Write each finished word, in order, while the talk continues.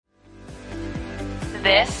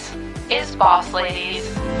This is Boss Ladies.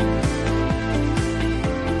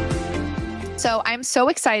 So I'm so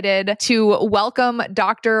excited to welcome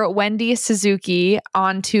Dr. Wendy Suzuki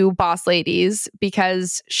onto Boss Ladies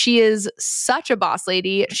because she is such a boss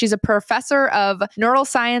lady. She's a professor of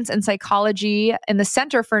neuroscience and psychology in the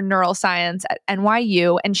Center for Neuroscience at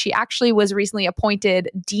NYU, and she actually was recently appointed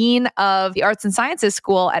Dean of the Arts and Sciences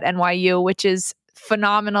School at NYU, which is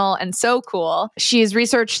phenomenal and so cool. She has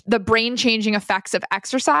researched the brain-changing effects of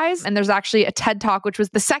exercise, and there's actually a TED Talk, which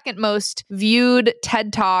was the second most viewed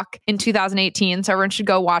TED Talk in 2018, so everyone should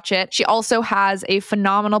go watch it. She also has a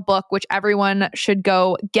phenomenal book, which everyone should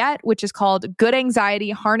go get, which is called Good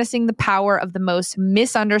Anxiety: Harnessing the Power of the Most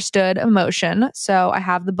Misunderstood Emotion. So I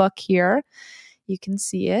have the book here. You can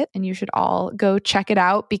see it, and you should all go check it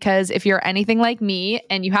out because if you're anything like me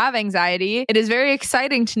and you have anxiety, it is very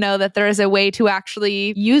exciting to know that there is a way to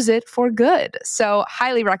actually use it for good. So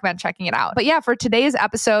highly recommend checking it out. But yeah, for today's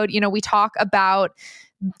episode, we talk about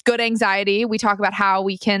good anxiety. We talk about how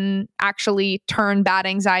we can actually turn bad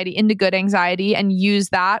anxiety into good anxiety and use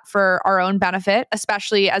that for our own benefit,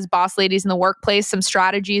 especially as boss ladies in the workplace, some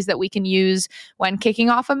strategies that we can use when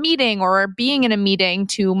kicking off a meeting or being in a meeting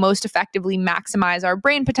to most effectively maximize our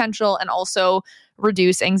brain potential and also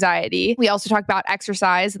reduce anxiety. We also talk about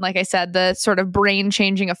exercise and, like I said, the sort of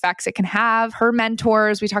brain-changing effects it can have. Her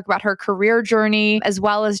mentors, we talk about her career journey, as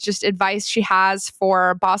well as just advice she has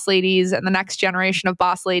for boss ladies and the next generation of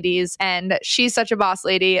boss ladies. And she's such a boss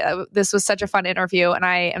lady. This was such a fun interview, and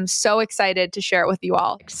I am so excited to share it with you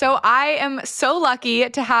all. So I am so lucky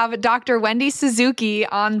to have Dr. Wendy Suzuki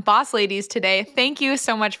on Boss Ladies today. Thank you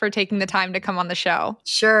so much for taking the time to come on the show.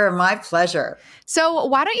 Sure, my pleasure. So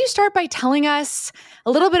why don't you start by telling us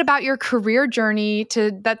a little bit about your career journey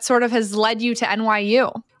that sort of has led you to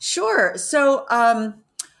NYU? Sure. So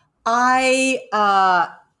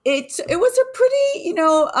it was a pretty,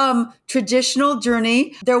 traditional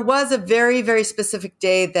journey. There was a very, very specific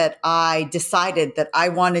day that I decided that I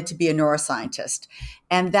wanted to be a neuroscientist.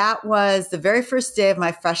 And that was the very first day of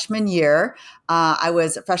my freshman year. I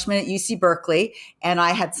was a freshman at UC Berkeley, and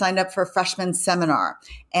I had signed up for a freshman seminar.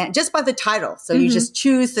 And just by the title, so you just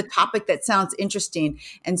choose the topic that sounds interesting.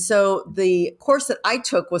 And so the course that I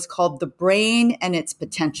took was called The Brain and Its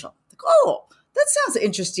Potential. Like, oh, that sounds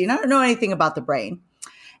interesting. I don't know anything about the brain.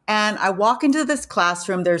 And I walk into this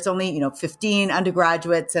classroom. There's only, 15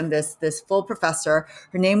 undergraduates and this full professor.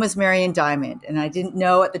 Her name was Marian Diamond. And I didn't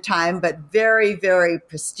know at the time, but very, very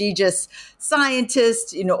prestigious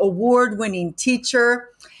scientist, award-winning teacher.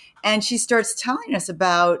 And she starts telling us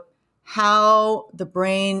about how the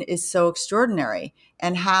brain is so extraordinary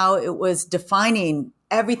and how it was defining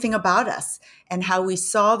everything about us and how we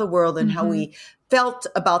saw the world and how we felt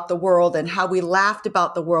about the world and how we laughed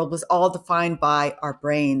about the world was all defined by our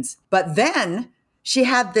brains. But then she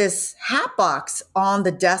had this hat box on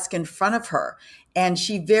the desk in front of her, and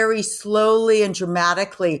she very slowly and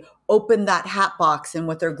dramatically opened that hat box, and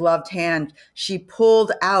with her gloved hand, she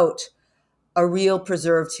pulled out a real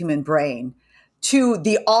preserved human brain, to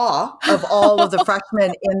the awe of all of the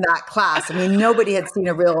freshmen in that class. I mean, nobody had seen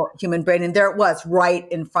a real human brain, and there it was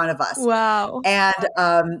right in front of us. Wow.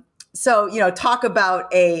 And so, talk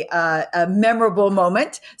about a memorable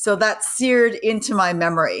moment. So that seared into my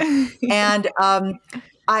memory. And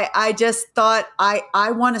I just thought,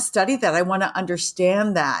 I want to study that. I want to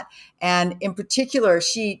understand that. And in particular,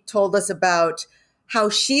 she told us about how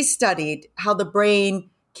she studied how the brain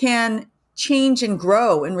can change and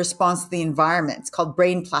grow in response to the environment. It's called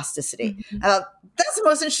brain plasticity. That's the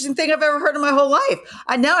most interesting thing I've ever heard in my whole life.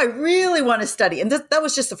 Now I really want to study. And that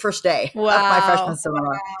was just the first day of my freshman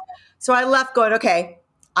seminar. So I left going, okay,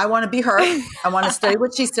 I want to be her. I want to study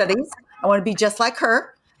what she studies. I want to be just like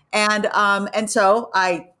her. And so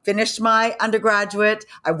I finished my undergraduate.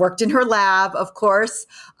 I worked in her lab, of course.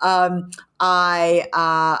 I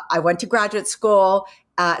went to graduate school,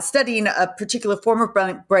 studying a particular form of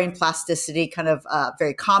brain plasticity, kind of a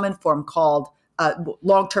very common form called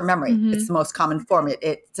long-term memory. It's the most common form.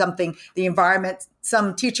 It's something, the environment,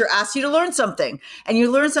 some teacher asks you to learn something, and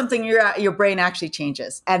you learn something, your brain actually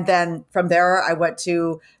changes. And then from there, I went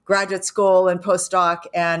to graduate school and postdoc,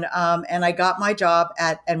 and I got my job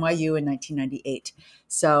at NYU in 1998.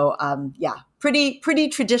 So pretty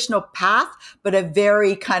traditional path, but a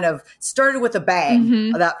very kind of started with a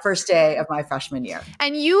bang that first day of my freshman year.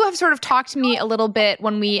 And you have sort of talked to me a little bit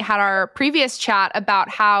when we had our previous chat about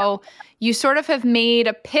how you sort of have made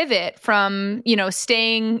a pivot from,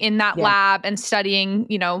 staying in that lab and studying,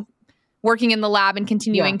 working in the lab and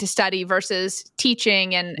continuing to study versus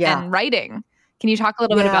teaching and writing. Can you talk a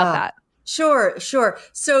little bit about that? Sure, sure.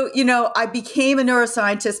 So, I became a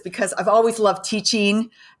neuroscientist because I've always loved teaching.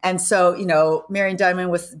 And so, Marion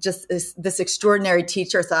Diamond was just this extraordinary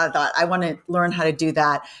teacher. So I thought, I want to learn how to do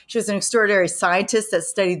that. She was an extraordinary scientist that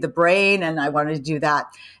studied the brain, and I wanted to do that.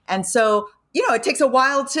 And so, it takes a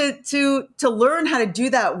while to learn how to do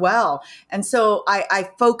that well. And so I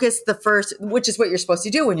focused the first, which is what you're supposed to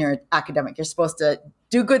do when you're an academic. You're supposed to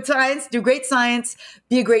do good science, do great science,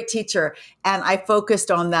 be a great teacher. And I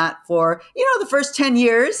focused on that for, the first 10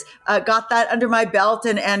 years, got that under my belt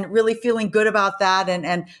and really feeling good about that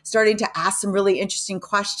and starting to ask some really interesting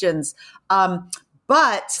questions.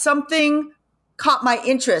 But something caught my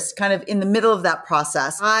interest kind of in the middle of that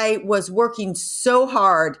process. I was working so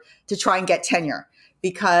hard to try and get tenure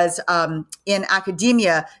because in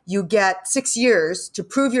academia, you get 6 years to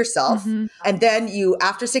prove yourself. Mm-hmm. And then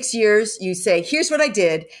after 6 years, you say, here's what I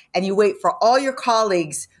did. And you wait for all your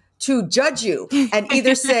colleagues to judge you and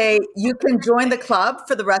either say, you can join the club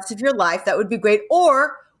for the rest of your life. That would be great.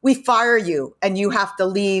 Or we fire you and you have to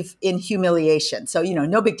leave in humiliation. So,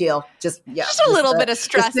 no big deal. Just a little bit of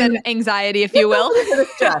stress and anxiety, if you will. A little bit of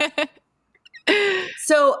stress.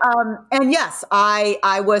 So, and yes,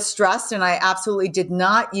 I was stressed and I absolutely did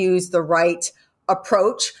not use the right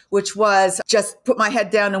approach, which was just put my head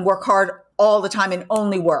down and work hard all the time and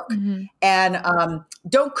only work. Mm-hmm. And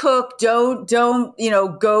don't cook, don't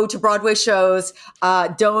go to Broadway shows,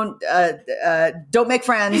 don't make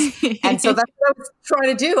friends. And so that's what I was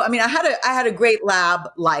trying to do. I mean, I had a great lab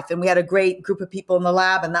life and we had a great group of people in the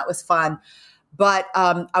lab and that was fun. But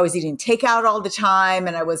I was eating takeout all the time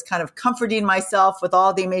and I was kind of comforting myself with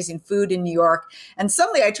all the amazing food in New York. And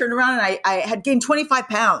suddenly I turned around and I had gained 25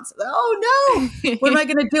 pounds. Oh no, what am I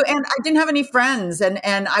going to do? And I didn't have any friends. And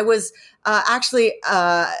I was actually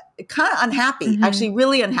kind of unhappy, mm-hmm. actually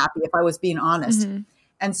really unhappy if I was being honest. Mm-hmm.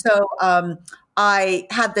 And so I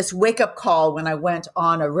had this wake up call when I went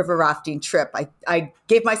on a river rafting trip. I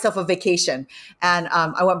gave myself a vacation and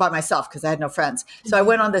I went by myself because I had no friends. So I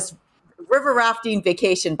went on this river rafting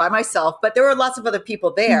vacation by myself, but there were lots of other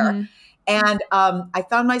people there. Mm-hmm. And I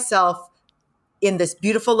found myself in this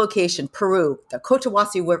beautiful location, Peru, the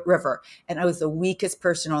Cotahuasi River. And I was the weakest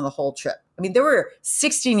person on the whole trip. I mean, there were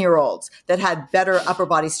 16-year-olds that had better upper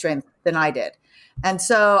body strength than I did. And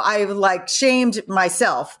so I shamed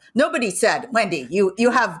myself. Nobody said, Wendy,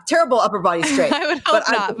 you have terrible upper body strength. I would hope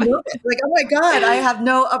not. Oh my God, I have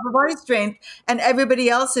no upper body strength. And everybody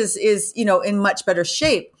else is in much better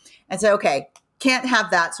shape. And so, okay, can't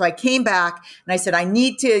have that. So I came back and I said, I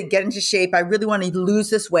need to get into shape. I really want to lose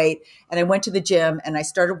this weight. And I went to the gym and I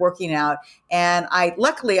started working out. And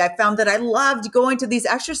luckily I found that I loved going to these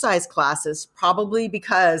exercise classes, probably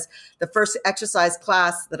because the first exercise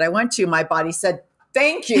class that I went to, my body said,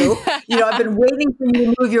 thank you. I've been waiting for you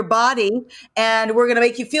to move your body and we're going to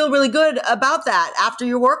make you feel really good about that after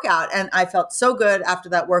your workout. And I felt so good after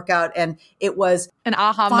that workout. And it was an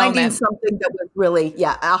aha finding moment. Something that was really,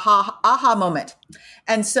 aha moment.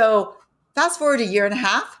 And so fast forward a year and a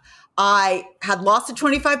half, I had lost the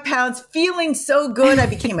 25 pounds, feeling so good. I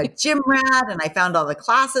became a gym rat and I found all the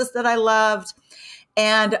classes that I loved.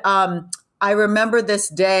 And I remember this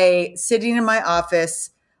day sitting in my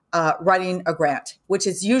office, writing a grant, which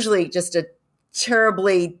is usually just a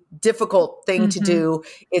terribly difficult thing mm-hmm. to do.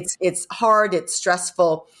 It's hard, it's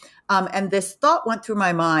stressful. And this thought went through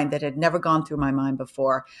my mind that had never gone through my mind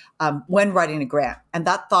before when writing a grant. And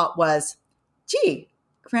that thought was, gee,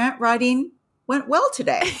 grant writing went well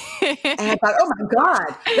today. And I thought, oh my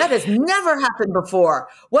God, that has never happened before.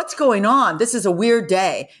 What's going on? This is a weird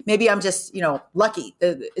day. Maybe I'm just, lucky.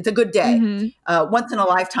 It's a good day. Mm-hmm. Once in a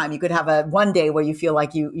lifetime, you could have one day where you feel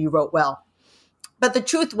like you wrote well. But the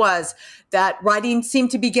truth was that writing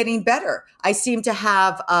seemed to be getting better. I seemed to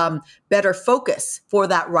have better focus for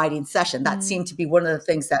that writing session. That seemed to be one of the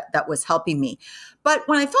things that was helping me. But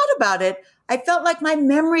when I thought about it, I felt like my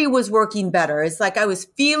memory was working better. It's like I was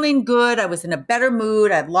feeling good. I was in a better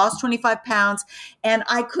mood. I'd lost 25 pounds and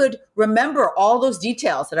I could remember all those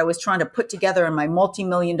details that I was trying to put together in my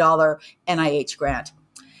multi-million-dollar NIH grant.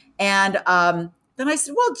 And then I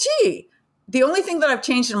said, well, gee, the only thing that I've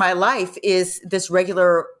changed in my life is this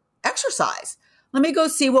regular exercise. Let me go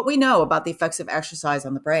see what we know about the effects of exercise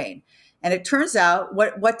on the brain. And it turns out,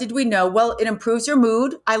 what did we know? Well, it improves your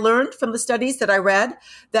mood. I learned from the studies that I read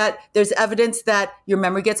that there's evidence that your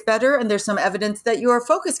memory gets better and there's some evidence that your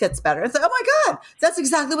focus gets better. It's like, oh my God, that's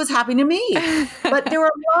exactly what's happening to me. But there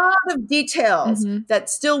were a lot of details mm-hmm. that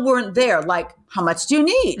still weren't there, like how much do you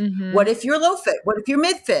need? Mm-hmm. What if you're low fit? What if you're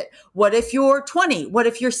mid fit? What if you're 20? What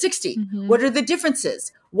if you're 60? Mm-hmm. What are the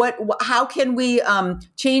differences? How can we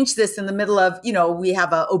change this in the middle of, we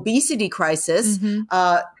have an obesity crisis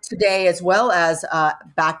today, as well as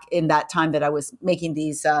back in that time that I was making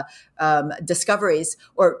these discoveries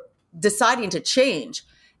or deciding to change.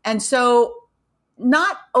 And so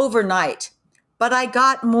not overnight, but I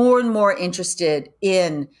got more and more interested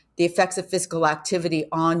in the effects of physical activity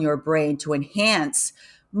on your brain to enhance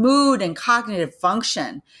mood and cognitive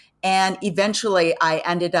function. And eventually I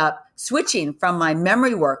ended up switching from my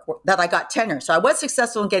memory work that I got tenure. So I was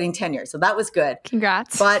successful in getting tenure. So that was good.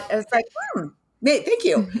 Congrats. But I was like, thank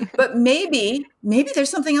you. But maybe there's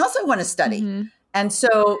something else I want to study. Mm-hmm. And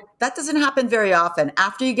so that doesn't happen very often.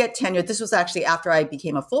 After you get tenure, this was actually after I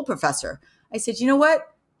became a full professor. I said, you know what?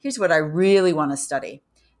 Here's what I really want to study.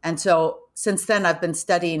 And so since then, I've been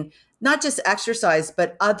studying not just exercise,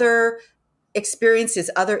 but other experiences,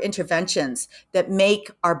 other interventions that make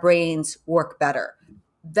our brains work better.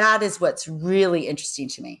 That is what's really interesting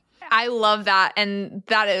to me. I love that. And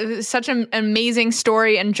that is such an amazing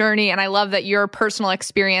story and journey. And I love that your personal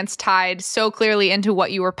experience tied so clearly into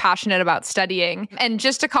what you were passionate about studying. And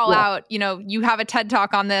just to call out, you have a TED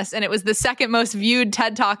Talk on this, and it was the second most viewed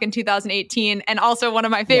TED Talk in 2018, and also one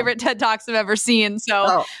of my favorite TED Talks I've ever seen.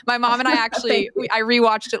 So my mom and I actually, I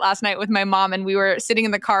rewatched it last night with my mom, and we were sitting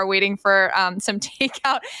in the car waiting for some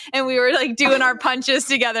takeout, and we were like doing our punches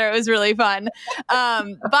together. It was really fun.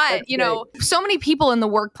 But, so many people in the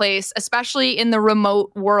workplace, especially in the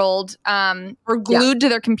remote world, are glued to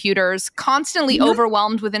their computers, constantly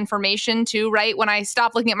overwhelmed with information too, right? When I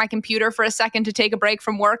stop looking at my computer for a second to take a break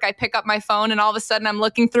from work, I pick up my phone and all of a sudden I'm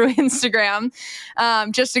looking through Instagram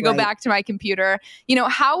just to go back to my computer.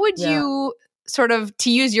 How would you sort of,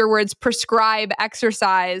 to use your words, prescribe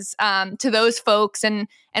exercise to those folks? And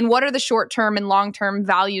what are the short-term and long-term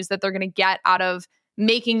values that they're going to get out of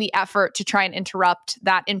making the effort to try and interrupt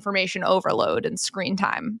that information overload and screen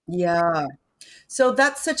time? Yeah. So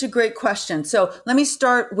that's such a great question. So let me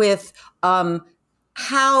start with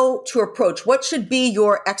how to approach what should be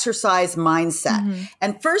your exercise mindset.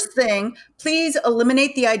 And first thing, please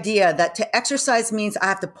eliminate the idea that to exercise means I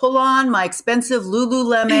have to pull on my expensive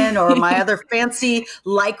Lululemon or my other fancy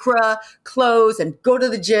Lycra clothes and go to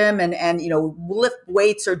the gym and lift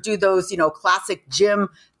weights or do those, classic gym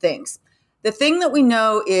things. The thing that we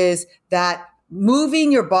know is that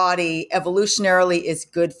moving your body evolutionarily is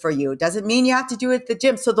good for you. It doesn't mean you have to do it at the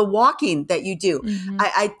gym. So the walking that you do,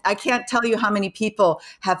 I can't tell you how many people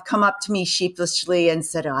have come up to me sheepishly and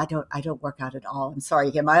said, I don't work out at all. I'm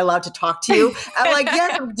sorry, am I allowed to talk to you? I'm like,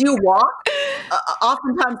 yes, do you walk?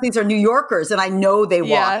 Oftentimes these are New Yorkers and I know they walk.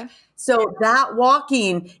 Yeah. So that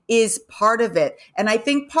walking is part of it. And I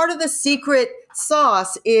think part of the secret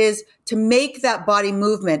sauce is to make that body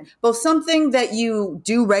movement both something that you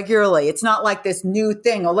do regularly. It's not like this new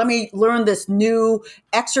thing. Oh, let me learn this new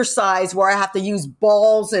exercise where I have to use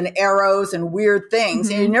balls and arrows and weird things.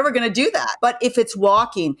 And you're never going to do that. But if it's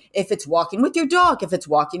walking with your dog, if it's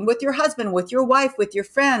walking with your husband, with your wife, with your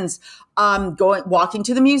friends, walking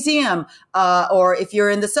to the museum, or if you're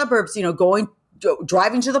in the suburbs,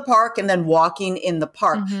 driving to the park and then walking in the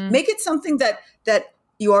park. Make it something that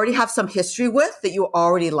you already have some history with, that you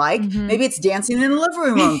already like. Maybe it's dancing in a living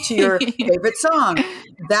room to your favorite song.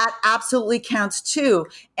 That absolutely counts too.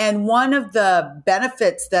 And one of the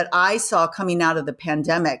benefits that I saw coming out of the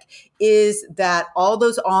pandemic is that all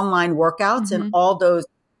those online workouts and all those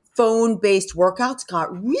phone-based workouts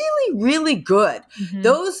got really, really good.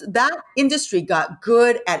 That industry got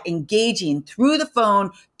good at engaging through the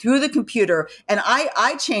phone, through the computer. And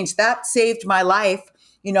I changed that, saved my life.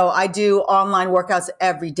 I do online workouts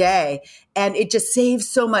every day and it just saves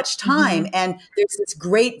so much time. And there's this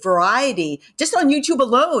great variety just on YouTube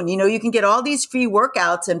alone. You can get all these free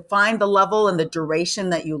workouts and find the level and the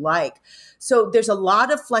duration that you like. So there's a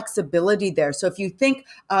lot of flexibility there. So if you think,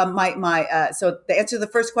 so the answer to the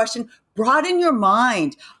first question, broaden your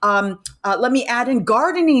mind. Let me add in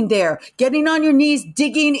gardening there, getting on your knees,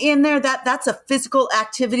 digging in there. That's a physical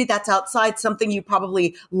activity. That's outside something you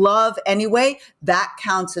probably love anyway. That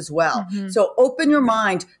counts as well. So open your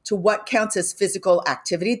mind to what counts as physical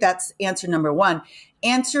activity. That's answer number one.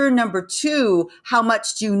 Answer number two, how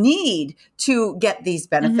much do you need to get these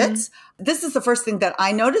benefits? This is the first thing that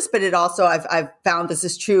I noticed, but it also, I've found this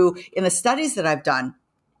is true in the studies that I've done.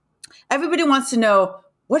 Everybody wants to know,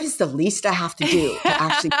 what is the least I have to do to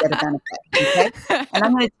actually get a benefit? Okay. And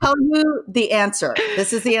I'm going to tell you the answer.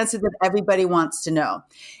 This is the answer that everybody wants to know.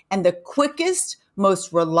 And the quickest,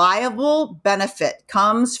 most reliable benefit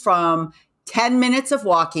comes from 10 minutes of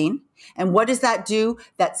walking And what does that do?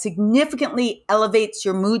 That significantly elevates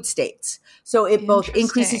your mood states. So it both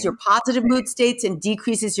increases your positive mood states and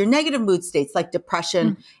decreases your negative mood states like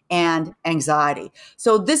depression and anxiety.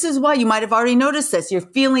 So this is why you might have already noticed this. You're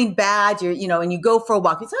feeling bad, and you go for a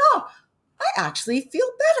walk. You say, oh, I actually feel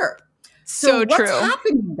better. So what's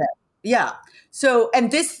happening there? Yeah. So,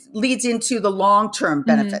 and this leads into the long-term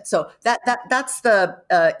benefit. So that's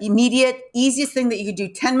the immediate, easiest thing that you can do.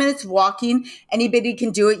 10 minutes walking, anybody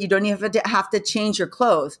can do it. You don't even have to change your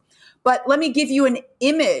clothes. But let me give you an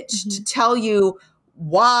image to tell you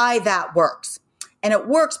why that works. And it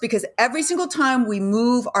works because every single time we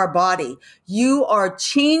move our body, you are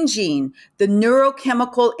changing the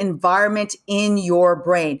neurochemical environment in your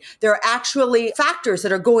brain. There are actually factors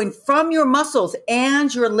that are going from your muscles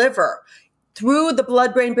and your liver through the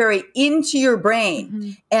blood-brain barrier into your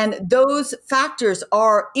brain. And those factors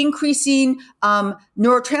are increasing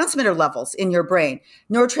neurotransmitter levels in your brain.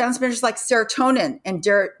 Neurotransmitters like serotonin and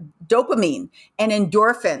dopamine and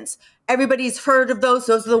endorphins. Everybody's heard of those.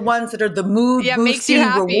 Those are the ones that are the mood-boosting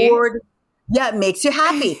reward. Yeah, it makes you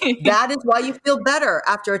happy. That is why you feel better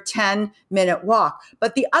after a 10-minute walk.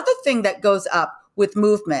 But the other thing that goes up with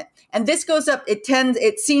movement, and this goes up, it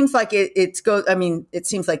seems like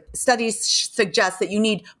studies suggest that you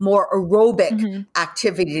need more aerobic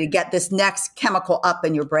activity to get this next chemical up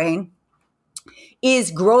in your brain,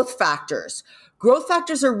 is growth factors. Growth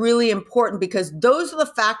factors are really important because those are the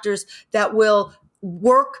factors that will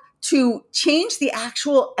work to change the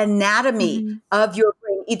actual anatomy of your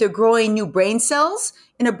brain, either growing new brain cells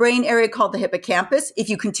in a brain area called the hippocampus, if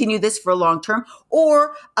you continue this for long term,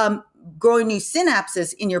 or growing new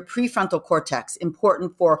synapses in your prefrontal cortex,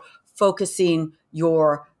 important for focusing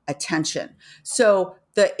your attention. So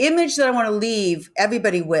the image that I want to leave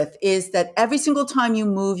everybody with is that every single time you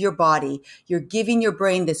move your body, you're giving your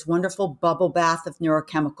brain this wonderful bubble bath of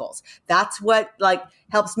neurochemicals. That's what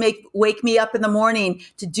helps wake me up in the morning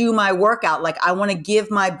to do my workout. I want to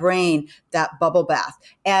give my brain that bubble bath.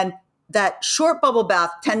 And that short bubble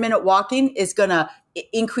bath, 10-minute walking, is going to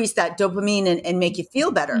increase that dopamine and make you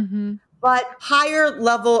feel better. But higher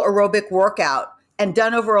level aerobic workout and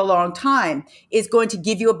done over a long time is going to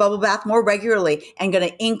give you a bubble bath more regularly and going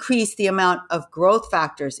to increase the amount of growth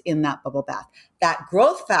factors in that bubble bath. That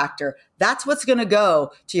growth factor, that's what's going to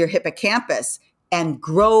go to your hippocampus and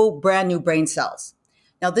grow brand new brain cells.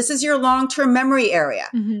 Now, this is your long-term memory area.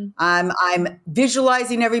 I'm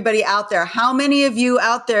visualizing everybody out there. How many of you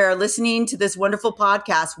out there listening to this wonderful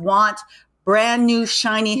podcast want brand new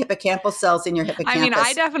shiny hippocampal cells in your hippocampus? I mean,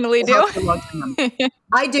 I definitely do.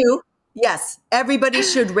 I do. Yes. Everybody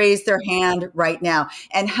should raise their hand right now.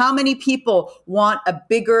 And how many people want a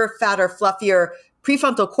bigger, fatter, fluffier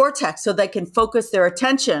prefrontal cortex so they can focus their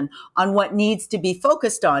attention on what needs to be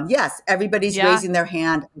focused on? Yes. Everybody's raising their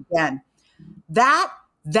hand again.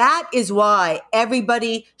 That is why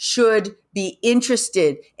everybody should be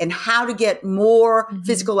interested in how to get more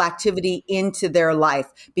physical activity into their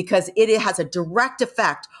life, because it has a direct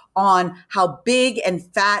effect on how big and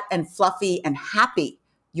fat and fluffy and happy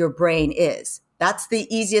your brain is. That's the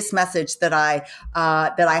easiest message that I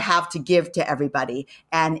have to give to everybody,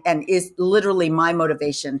 and is literally my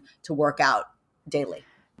motivation to work out daily.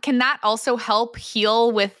 Can that also help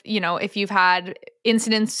heal with, if you've had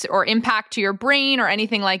incidents or impact to your brain or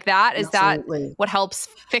anything like that? Is Absolutely. That what helps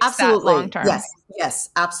fix that long term? Yes,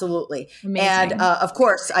 absolutely. Amazing. And of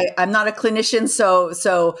course, I'm not a clinician,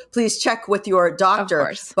 so please check with your doctor. Of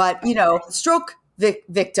course. But, stroke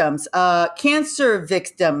victims, cancer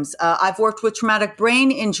victims. I've worked with traumatic brain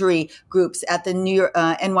injury groups at the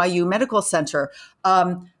NYU Medical Center.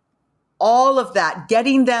 All of that,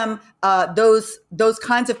 getting them, those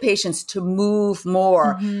kinds of patients to move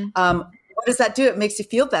more. What does that do? It makes you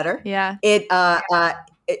feel better. Yeah. It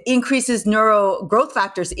increases neuro growth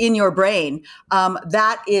factors in your brain.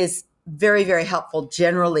 That is very, very helpful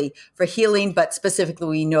generally for healing, but specifically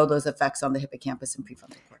we know those effects on the hippocampus and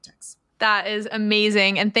prefrontal cortex. That is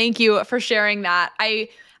amazing. And thank you for sharing that. I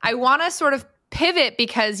want to sort of pivot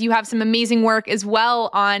because you have some amazing work as well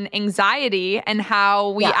on anxiety and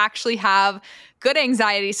how we actually have good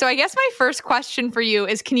anxiety. So I guess my first question for you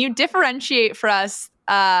is, can you differentiate for us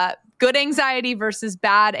good anxiety versus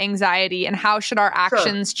bad anxiety, and how should our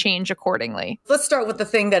actions change accordingly? Let's start with the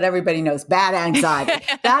thing that everybody knows, bad anxiety.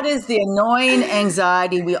 That is the annoying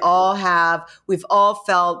anxiety we all have. We've all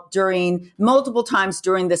felt multiple times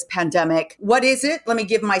during this pandemic. What is it? Let me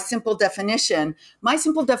give my simple definition. My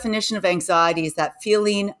simple definition of anxiety is that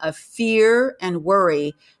feeling of fear and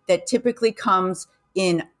worry that typically comes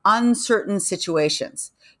in uncertain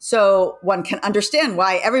situations. So one can understand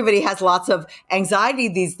why everybody has lots of anxiety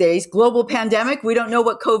these days. Global pandemic. We don't know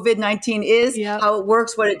what COVID-19 is, how it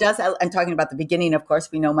works, what it does. I'm talking about the beginning, of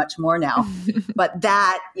course. We know much more now. But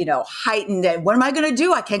that, heightened, what am I going to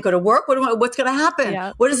do? I can't go to work. What's going to happen?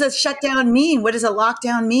 Yeah. What does a shutdown mean? What does a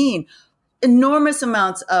lockdown mean? Enormous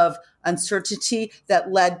amounts of uncertainty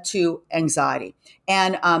that led to anxiety.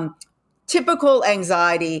 And typical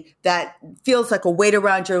anxiety that feels like a weight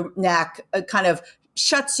around your neck, kind of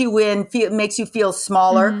shuts you in, makes you feel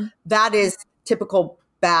smaller. That is typical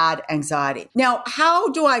bad anxiety. Now, how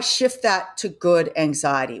do I shift that to good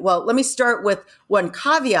anxiety? Well, let me start with one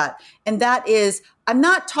caveat, and that is I'm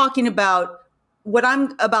not talking about what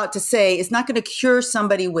I'm about to say is not going to cure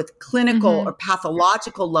somebody with clinical or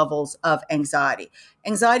pathological levels of anxiety.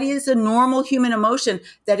 Anxiety is a normal human emotion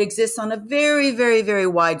that exists on a very, very, very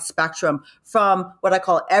wide spectrum, from what I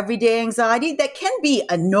call everyday anxiety that can be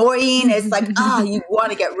annoying. It's like, you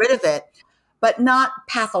want to get rid of it, but not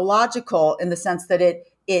pathological in the sense that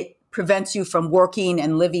it prevents you from working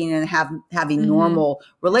and living and having normal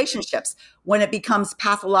relationships. When it becomes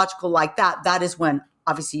pathological like that, that is when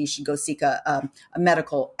obviously you should go seek a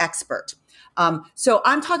medical expert. So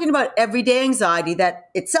I'm talking about everyday anxiety that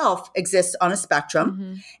itself exists on a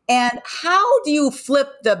spectrum. And how do you flip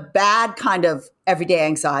the bad kind of everyday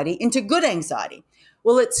anxiety into good anxiety?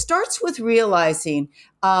 Well, it starts with realizing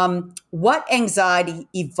what anxiety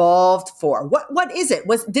evolved for. What is it?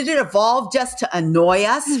 Did it evolve just to annoy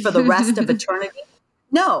us for the rest of eternity?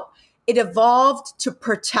 No. It evolved to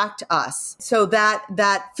protect us. So that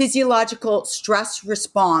physiological stress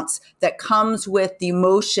response that comes with the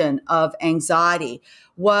emotion of anxiety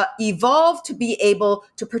evolved to be able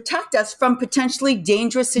to protect us from potentially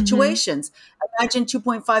dangerous situations. Imagine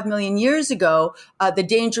 2.5 million years ago, the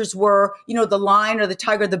dangers were, the lion or the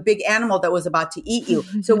tiger, the big animal that was about to eat you.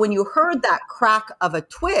 So when you heard that crack of a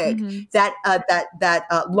twig,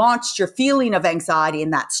 that launched your feeling of anxiety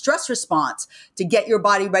and that stress response to get your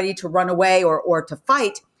body ready to run away or to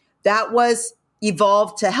fight, that was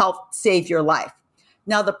evolved to help save your life.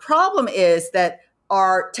 Now, the problem is that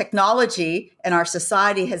our technology and our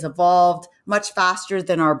society has evolved much faster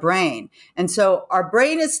than our brain. And so our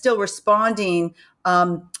brain is still responding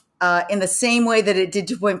in the same way that it did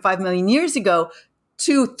 2.5 million years ago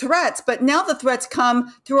to threats. But now the threats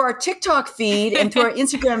come through our TikTok feed and through our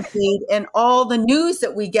Instagram feed and all the news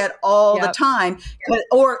that we get all the time,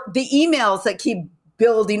 or the emails that keep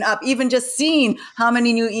building up. Even just seeing how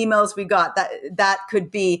many new emails we got, that could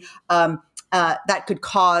be that could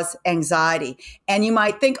cause anxiety. And you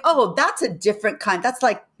might think, oh, that's a different kind. That's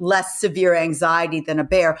like less severe anxiety than a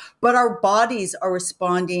bear. But our bodies are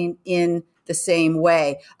responding in the same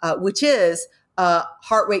way, which is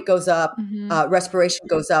heart rate goes up, respiration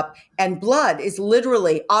goes up, and blood is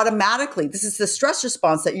literally automatically, this is the stress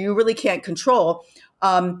response that you really can't control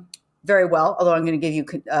very well, although I'm going to give you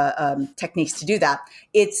techniques to do that.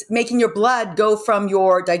 It's making your blood go from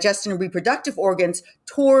your digestive and reproductive organs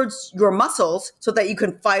towards your muscles so that you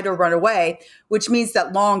can fight or run away, which means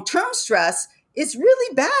that long-term stress is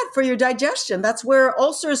really bad for your digestion. That's where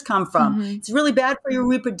ulcers come from. It's really bad for your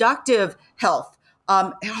reproductive health,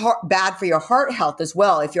 bad for your heart health as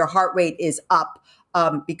well if your heart rate is up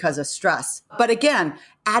because of stress. But again,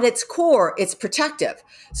 at its core, it's protective.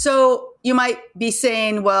 So you might be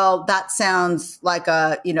saying, well, that sounds like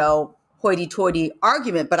a, hoity-toity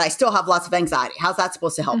argument, but I still have lots of anxiety. How's that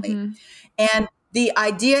supposed to help me? And the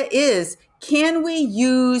idea is, can we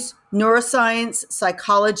use neuroscience,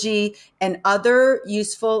 psychology, and other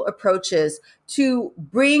useful approaches to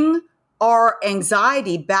bring our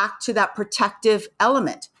anxiety back to that protective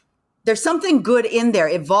element? There's something good in there,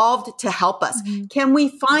 evolved to help us. Can we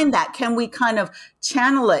find that? Can we kind of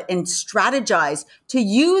channel it and strategize to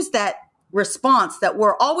use that response that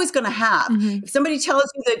we're always going to have? If somebody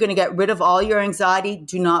tells you they're going to get rid of all your anxiety,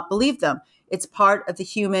 do not believe them. It's part of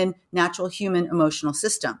the natural human emotional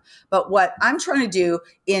system. But what I'm trying to do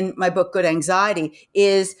in my book, Good Anxiety,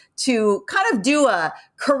 is to kind of do a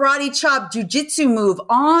karate chop jujitsu move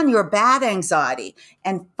on your bad anxiety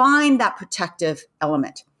and find that protective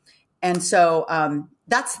element. And so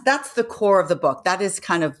that's the core of the book. That is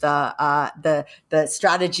kind of the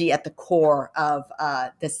strategy at the core of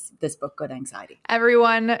this book, Good Anxiety.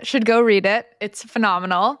 Everyone should go read it. It's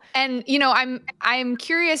phenomenal. And I'm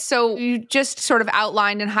curious. So you just sort of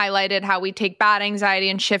outlined and highlighted how we take bad anxiety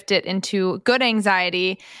and shift it into good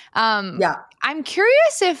anxiety. I'm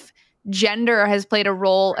curious if gender has played a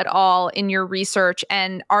role at all in your research,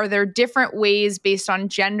 and are there different ways based on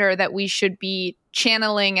gender that we should be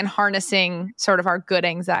channeling and harnessing sort of our good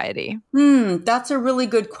anxiety? That's a really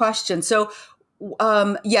good question. So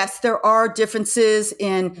Yes, there are differences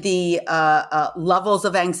in the levels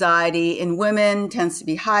of anxiety. In women, tends to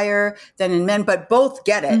be higher than in men, but both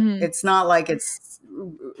get it. Mm-hmm. It's not like it's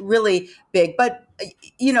really big, but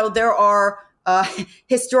there are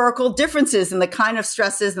historical differences in the kind of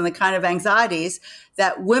stresses and the kind of anxieties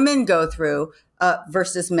that women go through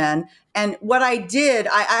versus men. And what I did,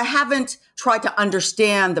 I haven't tried to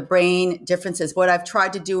understand the brain differences. What I've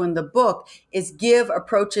tried to do in the book is give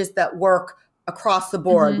approaches that work across the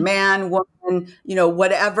board, Mm-hmm. man, woman,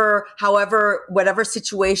 whatever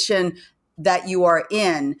situation that you are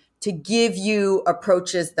in, to give you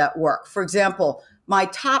approaches that work. For example, my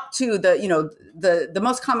top two, the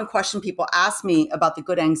most common question people ask me about the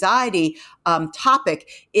good anxiety topic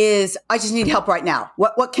is, I just need help right now.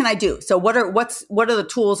 What can I do? So what are the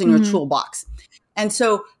tools in your toolbox? And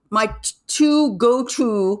so my two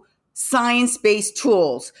go-to science-based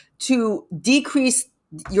tools to decrease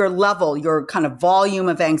your level, your kind of volume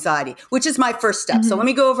of anxiety, which is my first step. So let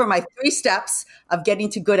me go over my 3 steps of getting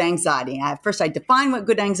to good anxiety. First, I define what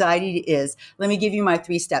good anxiety is. Let me give you my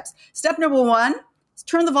 3 steps. Step number 1 is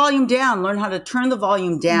turn the volume down. Learn how to turn the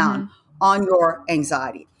volume down on your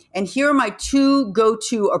anxiety. And here are my 2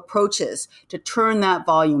 go-to approaches to turn that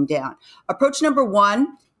volume down. Approach number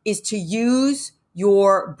 1 is to use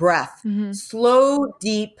your breath. Slow,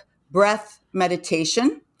 deep breath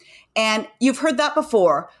meditation. And you've heard that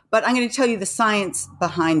before, but I'm going to tell you the science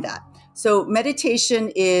behind that. So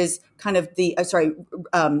meditation is kind of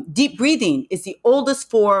deep breathing is the oldest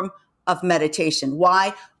form of meditation.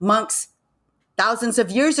 Why? Monks thousands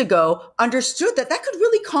of years ago understood that could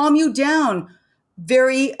really calm you down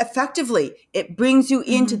very effectively. It brings you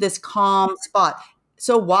into this calm spot.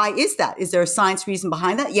 So why is that? Is there a science reason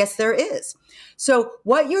behind that? Yes, there is. So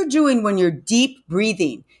what you're doing when you're deep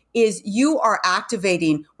breathing is you are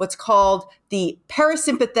activating what's called the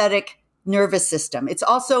parasympathetic nervous system. It's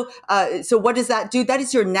also, so what does that do? That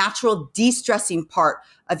is your natural de-stressing part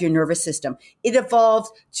of your nervous system. It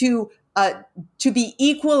evolved to be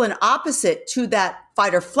equal and opposite to that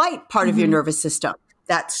fight or flight part of your nervous system,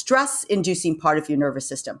 that stress-inducing part of your nervous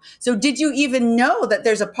system. So did you even know that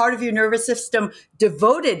there's a part of your nervous system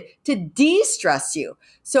devoted to de-stress you?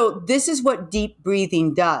 So this is what deep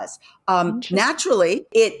breathing does. Naturally,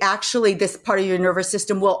 this part of your nervous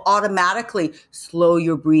system will automatically slow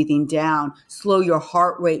your breathing down, slow your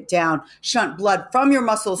heart rate down, shunt blood from your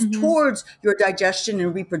muscles towards your digestion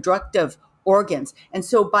and reproductive organs. And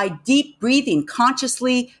so by deep breathing,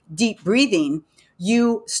 consciously deep breathing,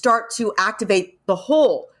 you start to activate the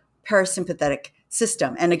whole parasympathetic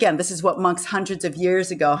system. And again, this is what monks hundreds and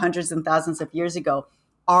thousands of years ago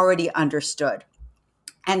already understood.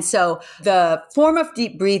 And so the form of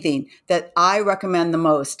deep breathing that I recommend the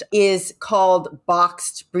most is called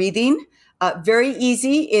boxed breathing. Very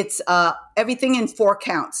easy. It's everything in 4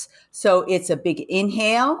 counts. So it's a big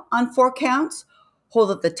inhale on 4 counts,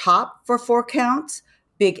 hold at the top for 4 counts,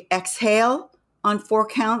 big exhale on 4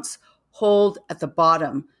 counts, hold at the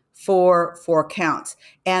bottom for 4 counts.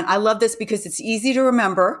 And I love this because it's easy to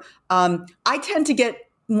remember. I tend to get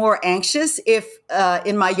more anxious if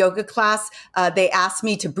in my yoga class they ask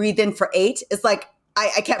me to breathe in for 8. It's like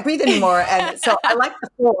I can't breathe anymore, and so I like the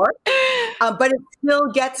 4, but it still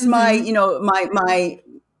gets my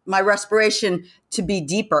respiration to be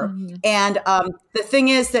deeper. And the thing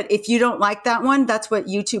is that if you don't like that one, that's what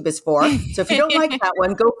YouTube is for. So if you don't like that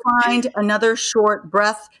one, go find another short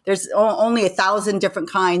breath. There's only 1,000 different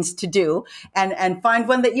kinds to do, and find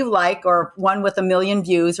one that you like, or one with 1 million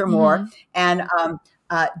views or more, and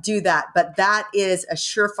do that. But that is a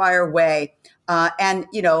surefire way. And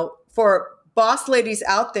for boss ladies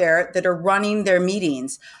out there that are running their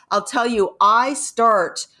meetings, I'll tell you, I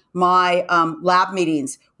start my lab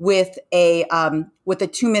meetings with a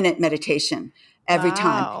 2-minute meditation every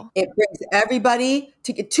time. It brings everybody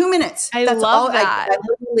to 2 minutes. That's love all. That. I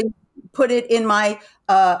literally put it in my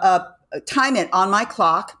time it on my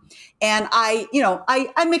clock, and I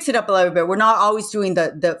mix it up a little bit. We're not always doing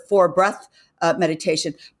the 4 breath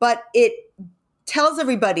meditation, but it tells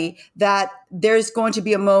everybody that there's going to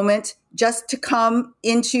be a moment just to come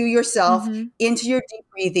into yourself, into your deep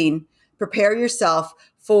breathing, prepare yourself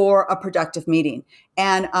for a productive meeting.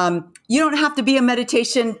 And you don't have to be a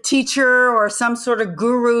meditation teacher or some sort of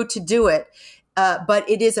guru to do it, but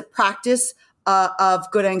it is a practice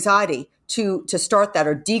of good anxiety to start that,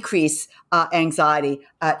 or decrease anxiety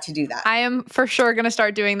to do that. I am for sure going to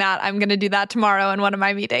start doing that. I'm going to do that tomorrow in one of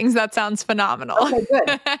my meetings. That sounds phenomenal. Okay,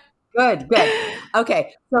 good. Good.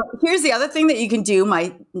 Okay. So here's the other thing that you can do.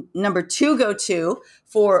 My number 2 go-to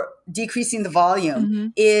for decreasing the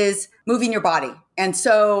volume is moving your body. And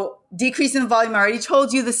so decreasing the volume, I already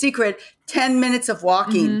told you the secret, 10 minutes of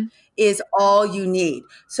walking is all you need.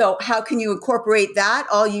 So how can you incorporate that?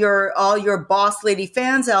 All your boss lady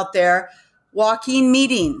fans out there, walking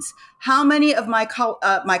meetings. How many of my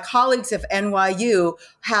colleagues of NYU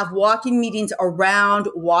have walking meetings around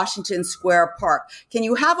Washington Square Park? Can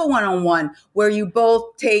you have a one-on-one where you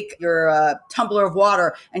both take your tumbler of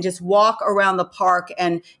water and just walk around the park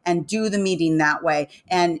and do the meeting that way?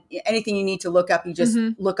 And anything you need to look up, you just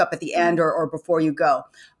look up at the end or before you go.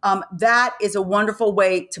 That is a wonderful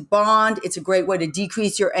way to bond. It's a great way to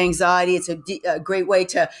decrease your anxiety. It's a great way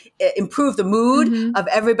to improve the mood of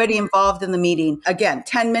everybody involved in the meeting. Again,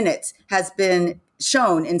 10 minutes has been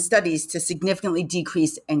shown in studies to significantly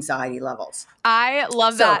decrease anxiety levels. I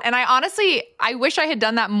love that. And I wish I had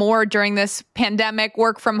done that more during this pandemic,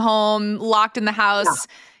 work from home, locked in the house.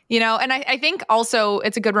 Yeah. And I think also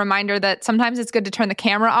it's a good reminder that sometimes it's good to turn the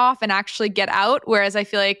camera off and actually get out. Whereas I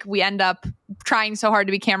feel like we end up trying so hard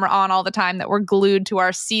to be camera on all the time that we're glued to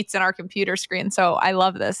our seats and our computer screen. So I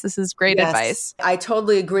love this. This is great advice. I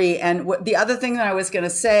totally agree. And the other thing that I was going to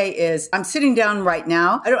say is I'm sitting down right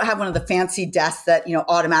now. I don't have one of the fancy desks that,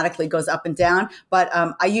 automatically goes up and down, but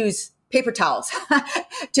I use paper towels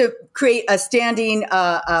to create a standing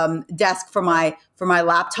desk for my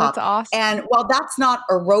laptop. That's awesome. And while that's not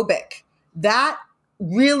aerobic, that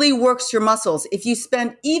really works your muscles. If you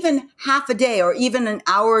spend even half a day or even an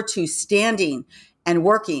hour or two standing and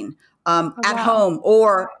working at home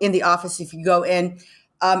or in the office, if you go in,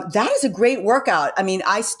 that is a great workout. I mean,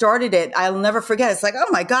 I started it. I'll never forget. It's like,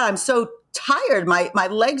 oh my God, I'm so tired. My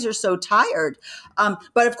legs are so tired.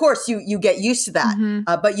 But of course you get used to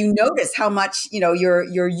that. But you notice how much,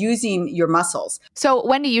 you're using your muscles. So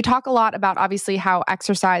Wendy, you talk a lot about obviously how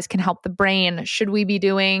exercise can help the brain. Should we be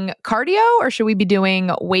doing cardio or should we be doing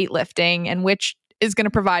weightlifting, and which is going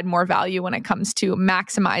to provide more value when it comes to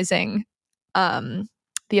maximizing the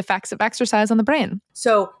effects of exercise on the brain?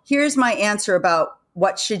 So here's my answer about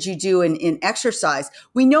what should you do in exercise.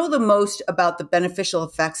 We know the most about the beneficial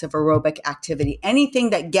effects of aerobic activity,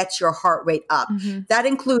 anything that gets your heart rate up. That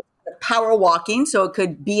includes power walking, so it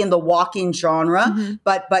could be in the walking genre,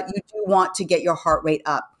 but you do want to get your heart rate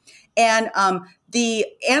up. And the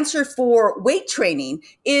answer for weight training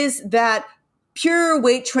is that pure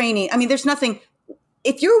weight training, I mean, there's nothing.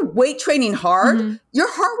 If you're weight training hard,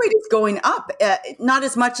 your heart rate is going up, not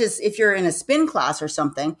as much as if you're in a spin class or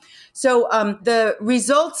something. So the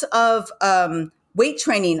results of weight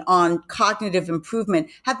training on cognitive improvement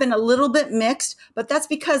have been a little bit mixed, but that's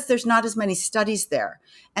because there's not as many studies there.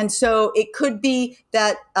 And so it could be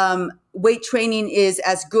that weight training is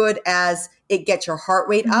as good as it gets your heart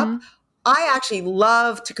rate up. I actually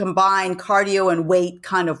love to combine cardio and weight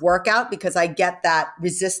kind of workout because I get that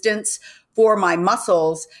resistance for my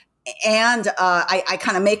muscles. And I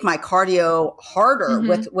kind of make my cardio harder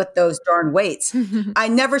with those darn weights. I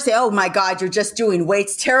never say, oh my God, you're just doing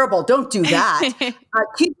weights. Terrible. Don't do that.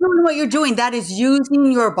 Keep doing what you're doing. That is using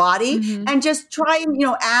your body, and just try and,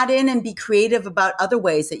 add in and be creative about other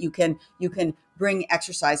ways that you can bring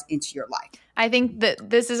exercise into your life. I think that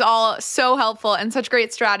this is all so helpful and such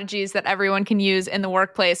great strategies that everyone can use in the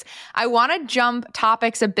workplace. I want to jump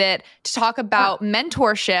topics a bit to talk about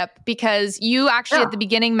mentorship, because you actually at the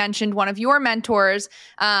beginning mentioned one of your mentors,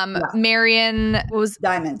 Marion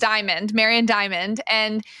Diamond.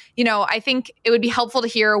 And, I think it would be helpful to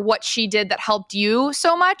hear what she did that helped you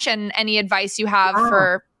so much, and any advice you have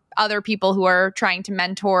for other people who are trying to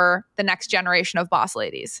mentor the next generation of boss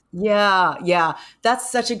ladies. Yeah.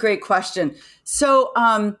 That's such a great question. So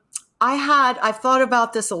I've thought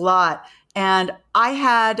about this a lot, and I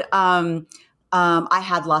had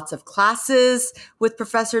lots of classes with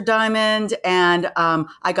Professor Diamond, and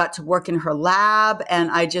I got to work in her lab,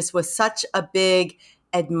 and I just was such a big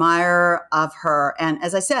admirer of her. And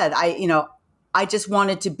as I said, I just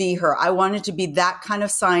wanted to be her. I wanted to be that kind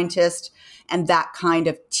of scientist and that kind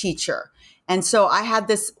of teacher. And so I had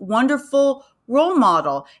this wonderful role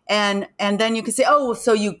model. And then you could say, oh,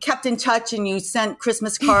 so you kept in touch and you sent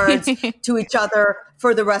Christmas cards to each other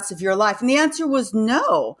for the rest of your life. And the answer was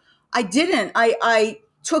no, I didn't. I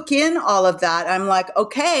took in all of that. I'm like,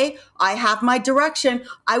 okay, I have my direction.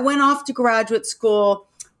 I went off to graduate school.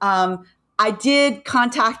 I did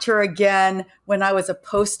contact her again when I was a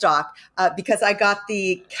postdoc because I got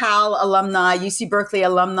the Cal alumni, UC Berkeley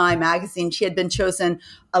alumni magazine. She had been chosen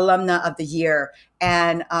alumna of the year.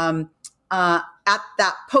 And at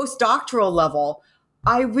that postdoctoral level,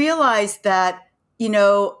 I realized that,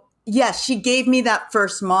 yes, she gave me that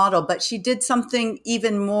first model, but she did something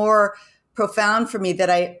even more profound for me that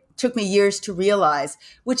I took me years to realize,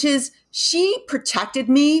 which is she protected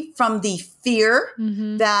me from the fear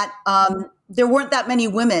that there weren't that many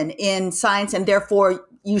women in science, and therefore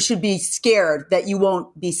you should be scared that you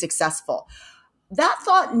won't be successful. That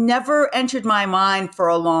thought never entered my mind for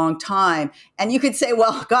a long time. And you could say,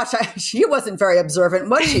 well, gosh, she wasn't very observant,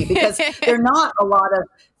 was she? Because there are not a lot of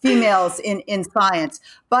females in science.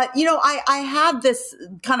 But, you know, I had this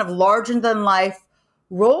kind of larger than life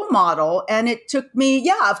role model, and it took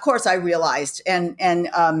me, of course I realized, and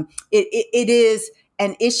it is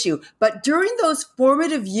an issue. But during those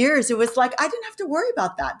formative years, it was like, I didn't have to worry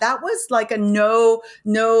about that. That was like a no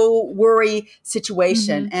worry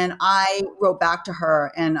situation. And I wrote back to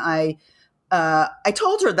her, and I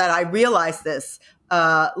told her that I realized this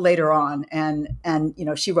later on, and you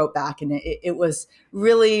know, she wrote back, and it was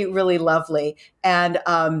really, really lovely. And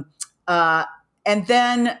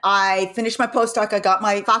then I finished my postdoc. I got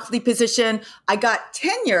my faculty position. I got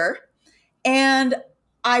tenure, and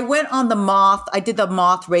I went on I did the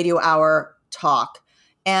Moth Radio Hour talk.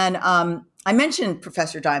 And I mentioned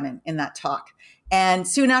Professor Diamond in that talk. And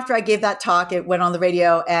soon after I gave that talk, it went on the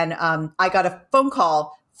radio, and I got a phone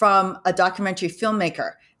call from a documentary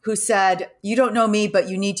filmmaker who said, "You don't know me, but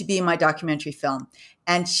you need to be in my documentary film."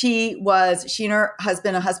 And she and her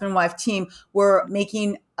husband, a husband-wife team, were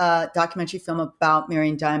making a documentary film about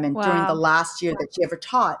Marion Diamond during the last year that she ever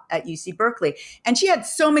taught at UC Berkeley. And she had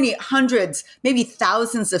so many hundreds, maybe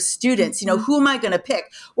thousands of students. You know, who am I going to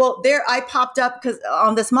pick? Well, there I popped up because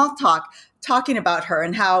on this Moth Talk, talking about her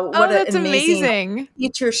and what an amazing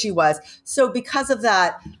teacher she was. So because of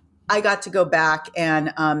that, I got to go back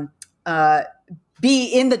and be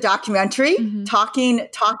in the documentary, talking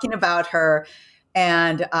about her,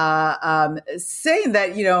 and saying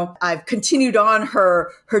that, you know, I've continued on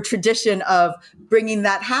her tradition of bringing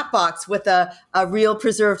that hat box with a real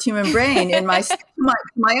preserved human brain in my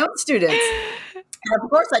own students. And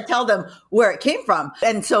of course, I tell them where it came from.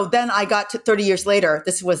 And so then I got to 30 years later,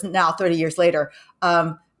 this was now 30 years later,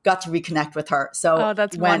 got to reconnect with her. So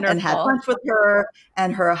that's went wonderful. and had lunch with her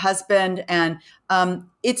and her husband. And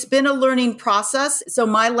it's been a learning process. So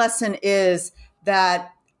my lesson is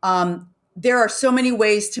that there are so many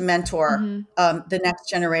ways to mentor the next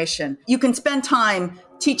generation. You can spend time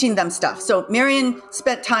teaching them stuff. So Marion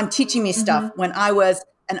spent time teaching me stuff when I was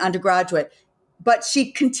an undergraduate, but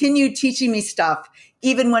she continued teaching me stuff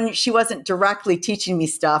even when she wasn't directly teaching me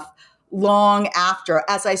stuff long after,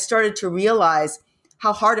 as I started to realize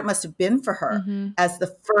how hard it must have been for her as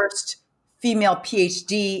the first female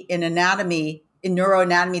PhD in anatomy, in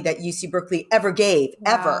neuroanatomy that UC Berkeley ever gave,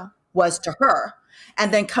 ever was to her.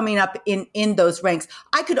 And then coming up in those ranks.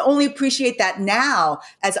 I could only appreciate that now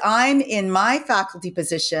as I'm in my faculty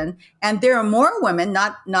position, and there are more women,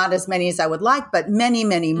 not as many as I would like, but many,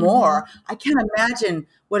 many more. I can't imagine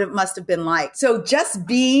what it must have been like. So just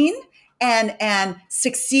being and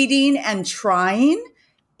succeeding and trying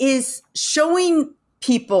is showing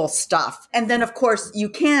people stuff. And then of course you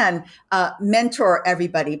can mentor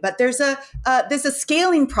everybody, but there's a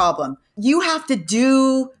scaling problem. You have to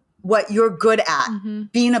do what you're good at,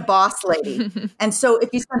 being a boss lady. And so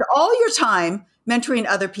if you spend all your time mentoring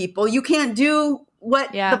other people, you can't do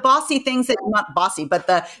what the bossy things that, not bossy, but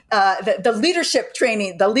the leadership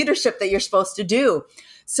training, the leadership that you're supposed to do.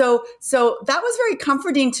 So that was very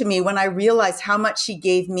comforting to me when I realized how much she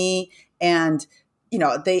gave me. And, you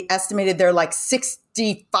know, they estimated there are like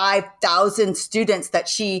 65,000 students that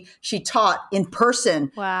she taught in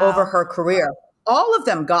person over her career. All of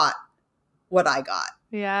them got what I got.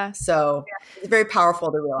 Yeah. So it's very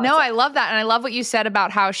powerful to realize. No, I love that. And I love what you said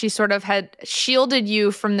about how she sort of had shielded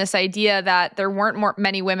you from this idea that there weren't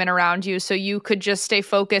many women around you. So you could just stay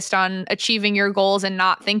focused on achieving your goals and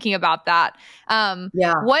not thinking about that.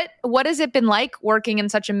 What has it been like working in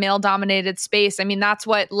such a male dominated space? I mean, that's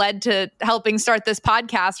what led to helping start this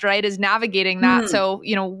podcast, right? Is navigating that. So,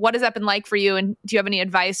 you know, what has that been like for you? And do you have any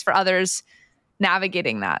advice for others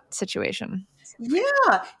navigating that situation?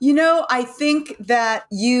 Yeah. You know, I think that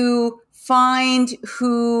you find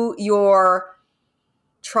who your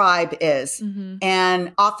tribe is.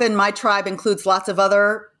 And often my tribe includes lots of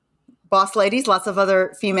other boss ladies, lots of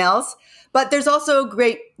other females, but there's also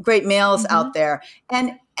great males out there.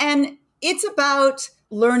 And it's about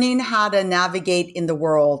learning how to navigate in the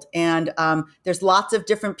world. And there's lots of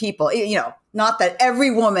different people, you know, not that every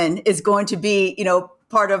woman is going to be, you know,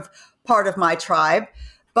 part of my tribe.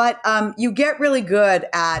 But you get really good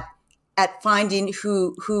at finding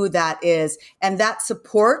who that is, and that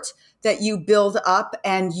support that you build up,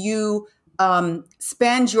 and you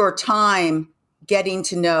spend your time getting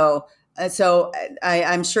to know So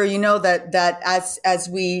I'm sure you know that as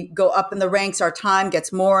we go up in the ranks, our time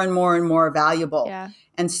gets more and more and more valuable. Yeah.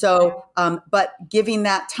 And so, but giving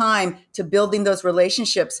that time to building those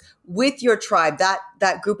relationships with your tribe,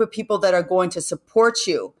 that group of people that are going to support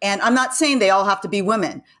you. And I'm not saying they all have to be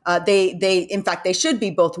women. In fact, they should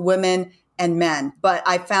be both women and men. But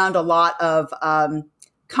I found a lot of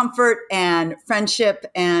comfort and friendship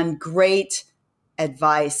and great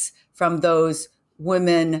advice from those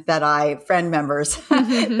women friend members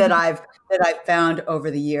that I've found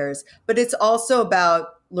over the years. But it's also about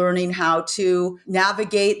learning how to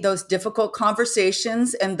navigate those difficult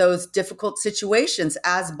conversations and those difficult situations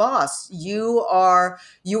as boss. You are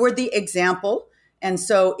the example. And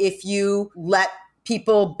so if you let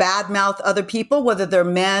people badmouth other people, whether they're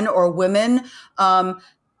men or women,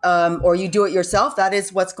 or you do it yourself, that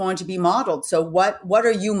is what's going to be modeled. So what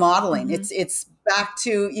are you modeling? Mm-hmm. It's back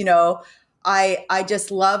to, I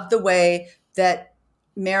just love the way that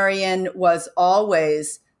Marion was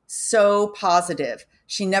always so positive.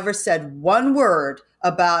 She never said one word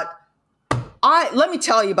about, let me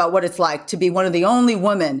tell you about what it's like to be one of the only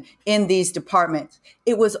women in these departments.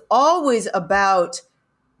 It was always about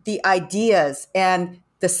the ideas and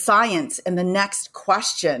the science and the next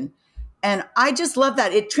question. And I just love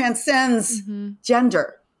that. It transcends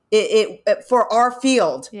gender. It for our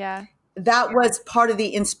field. Yeah. That was part of the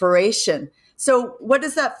inspiration. So what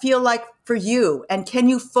does that feel like for you? And can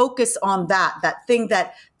you focus on that thing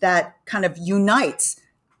that kind of unites?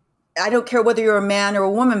 I don't care whether you're a man or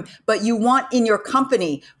a woman, but you want in your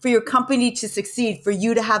company, for your company to succeed, for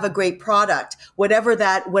you to have a great product, whatever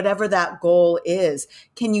that goal is.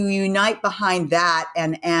 Can you unite behind that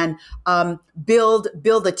and build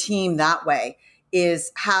a team that way?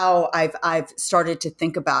 Is how I've started to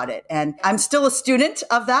think about it. And I'm still a student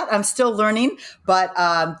of that. I'm still learning, but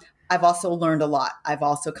I've also learned a lot. I've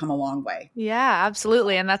also come a long way. Yeah,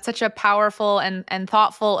 absolutely. And that's such a powerful and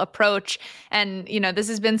thoughtful approach. And, this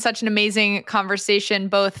has been such an amazing conversation,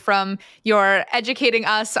 both from your educating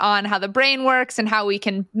us on how the brain works and how we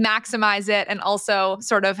can maximize it, and also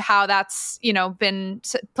sort of how that's,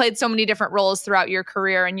 played so many different roles throughout your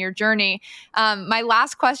career and your journey. My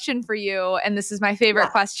last question for you, and this is my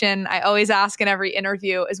favorite question I always ask in every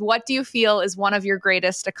interview, is what do you feel is one of your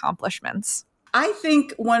greatest accomplishments? I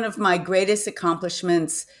think one of my greatest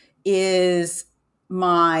accomplishments is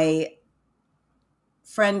my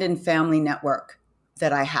friend and family network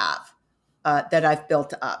that I have, that I've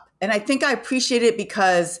built up. And I think I appreciate it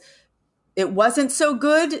because it wasn't so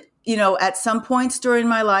good, at some points during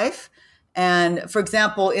my life. And for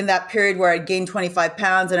example, in that period where I'd gained 25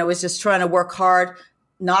 pounds and I was just trying to work hard,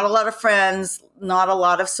 not a lot of friends, not a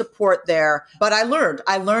lot of support there. But I learned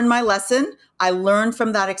my lesson. I learned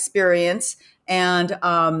from that experience. And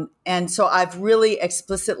so I've really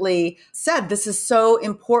explicitly said, this is so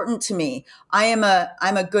important to me. I'm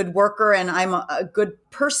a good worker and I'm a good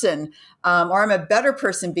person, or I'm a better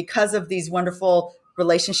person because of these wonderful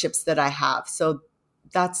relationships that I have. So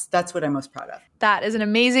that's what I'm most proud of. That is an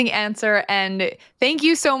amazing answer. And thank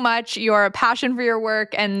you so much. Your passion for your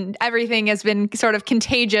work and everything has been sort of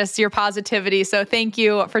contagious, your positivity. So thank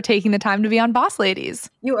you for taking the time to be on Boss Ladies.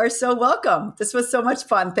 You are so welcome. This was so much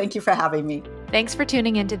fun. Thank you for having me. Thanks for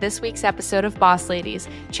tuning into this week's episode of Boss Ladies.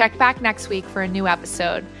 Check back next week for a new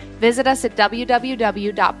episode. Visit us at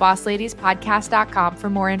www.bossladiespodcast.com for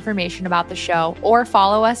more information about the show, or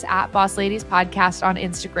follow us at Boss Ladies Podcast on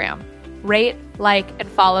Instagram. Rate, like, and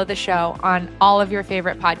follow the show on all of your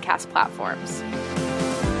favorite podcast platforms.